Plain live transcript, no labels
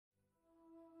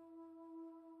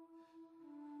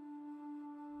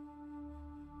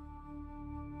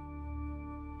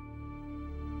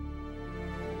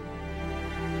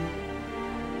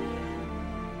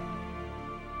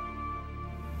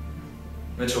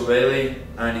Mitchell Bailey,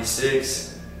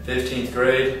 96, 15th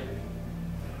grade.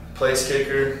 Place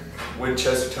kicker,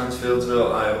 Winchester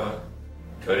Tunstfieldsville, Iowa.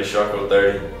 Cody Sharko,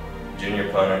 30,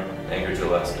 junior punter, Anchorage,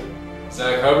 Alaska.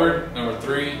 Zach Hubbard, number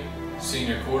 3,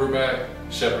 senior quarterback,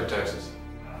 Shepherd, Texas.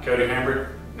 Cody Hamburg,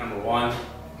 number 1,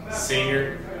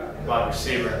 senior wide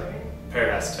receiver,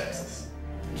 Paradise, Texas.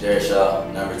 Jared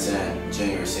Shaw, number 10,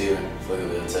 junior receiver,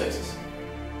 Pflugerville, Texas.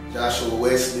 Joshua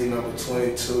Wesley, number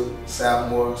 22,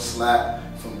 sophomore slot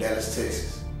from Dallas,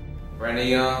 Texas. Randy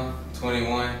Young,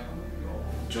 21,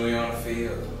 junior on the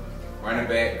field, running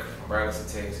back from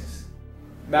Bradenton, Texas.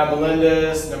 Matt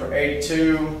Melendez, number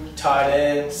 82, tight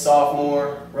end,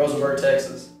 sophomore, Rosenberg,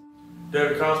 Texas.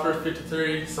 David Cosper,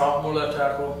 53, sophomore left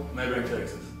tackle, Maybank,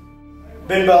 Texas.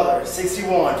 Ben Butler,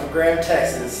 61, from Graham,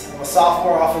 Texas. I'm a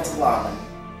sophomore offensive lineman.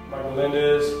 Mike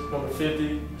Melendez, number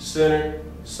 50, center,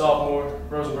 sophomore,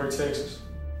 Rosenberg, Texas.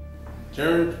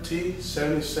 Jeremy Petit,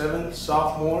 77,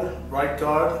 sophomore, right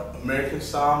guard, American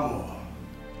Samoa.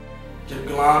 Jim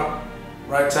Galan,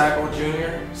 right tackle,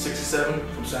 junior, 67,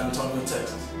 from San Antonio,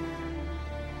 Texas.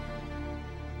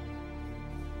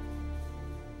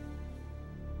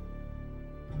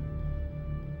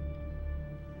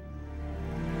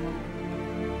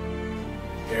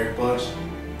 Eric Bunch,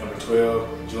 number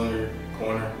 12, junior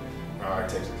corner, Broward,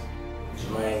 Texas.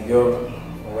 Jermaine Gilbert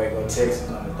from Waco, Texas,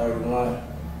 number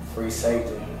 31, free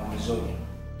safety, I'm a junior.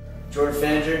 Jordan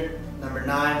Fenninger, number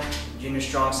 9, junior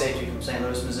strong safety from St.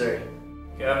 Louis, Missouri.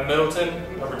 Gavin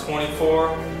Middleton, number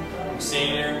 24,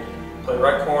 senior, play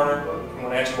right corner from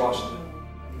Wenatchee, Washington.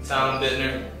 Tylen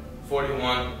Bittner,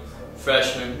 41,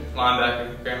 freshman,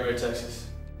 linebacker, Granbury, Texas.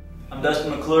 I'm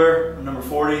Dustin McClure, I'm number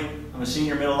 40. I'm a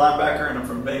senior middle linebacker and I'm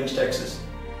from Baines, Texas.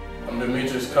 I'm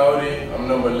Demetrius Cody, I'm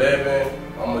number 11.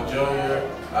 I'm a junior.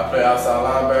 I play outside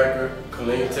linebacker,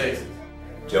 Killeen, Texas.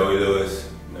 Joey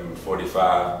Lewis, number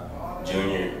 45,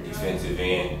 junior defensive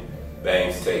end,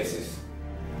 Baines, Texas.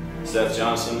 Seth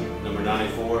Johnson, number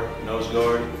 94, nose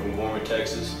guard from Gorman,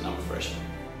 Texas, and I'm a freshman.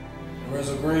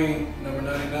 Lorenzo Green, number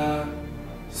 99,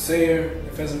 senior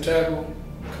defensive tackle,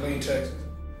 Killeen, Texas.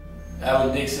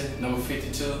 Alan Dixon, number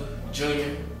 52,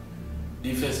 junior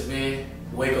defensive end,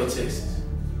 Waco, Texas.